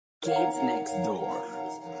Kids next door.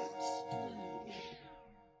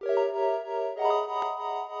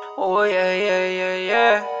 Oh yeah, yeah, yeah,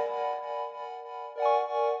 yeah.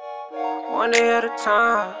 One day at a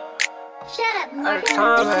time. Shut up, At a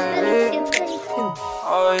time, baby. It's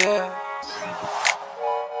Oh yeah.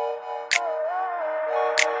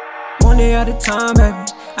 One day at a time, baby.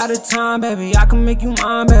 At a time, baby. I can make you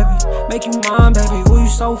mine, baby. Make you mine, baby. Ooh, you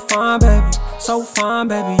so fine, baby. So fine,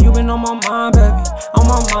 baby. You been on my mind, baby. On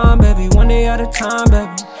my mind, baby. One day at a time,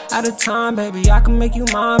 baby. At a time, baby. I can make you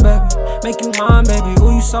mine, baby. Make you mine, baby.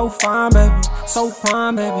 Ooh, you so fine, baby. So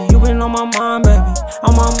fine, baby. You been on my mind, baby.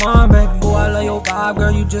 On my mind, baby. Ooh, I love your vibe,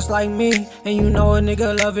 girl. You just like me. And you know a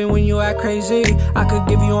nigga love it when you act crazy. I could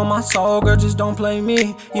give you all my soul, girl. Just don't play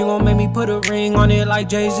me. You gon' make me put a ring on it like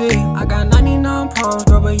Jay-Z. I got 99 problems,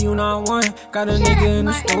 girl, but you not one. Got a nigga in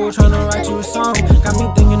the stool tryna write you a song. Got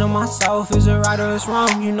me thinking to myself, is it right or it's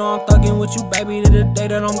wrong? You know I'm thuggin' with you, baby, to the day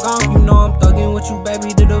that I'm gone. You know I'm thuggin' with you,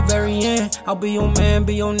 baby, to the very end. I'll be your man,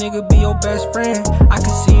 be your nigga, be your best friend. I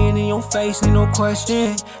can see it in your face, ain't no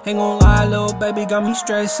question. Ain't gon' lie, little baby, got me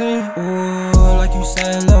stressing. Ooh, like you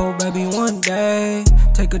said, little baby, one day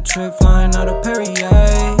take a trip flying out of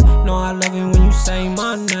Perrier. Know I love it when you say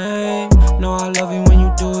my name. Know I love it when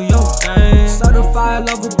you do your thing. Certified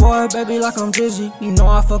lover boy, baby, like I'm dizzy. You know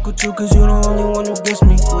I fuck with you cause you the only one who gets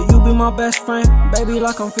me. Will you be my best friend, baby,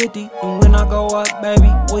 like I'm 50? And when I go up, baby,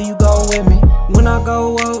 will you go with me? When I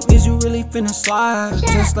go up, is you really finna slide?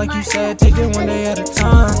 Just like you said, take it one day at a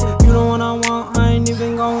time. You the one I want, I ain't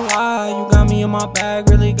even gon' lie. You got me in my bag,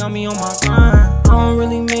 really got me on my grind. I don't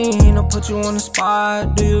really mean to put you on the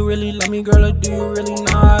spot. Do you really love me, girl, or do you really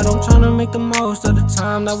not? I'm tryna make the most of the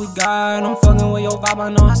time that we got. I'm fucking with your vibe, I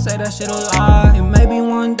know I say that shit a lot. And maybe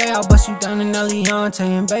one day I'll bust you down in Lvjaderz.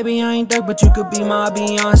 And baby, I ain't Dirk, but you could be my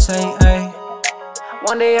Beyonce, ayy.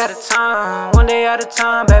 One day at a time, one day at a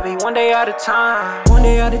time, baby, one day at a time. One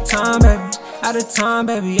day at a time, baby, at a time,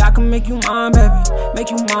 baby. I can make you mine, baby, make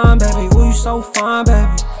you mine, baby. Ooh, you so fine, baby,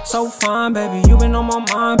 so fine, baby. You been on my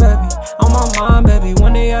mind, baby, on my mind, baby.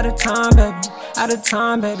 One day at a time, baby, at a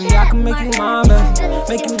time, baby. I can make you mine, baby,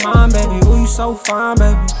 make you mine, baby. Ooh, you so fine,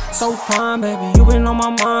 baby, so fine, baby. You been on my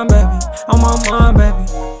mind, baby, on my mind,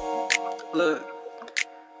 baby. Look,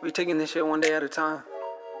 we taking this shit one day at a time.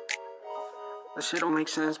 That shit don't make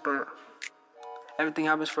sense, but everything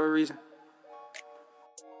happens for a reason.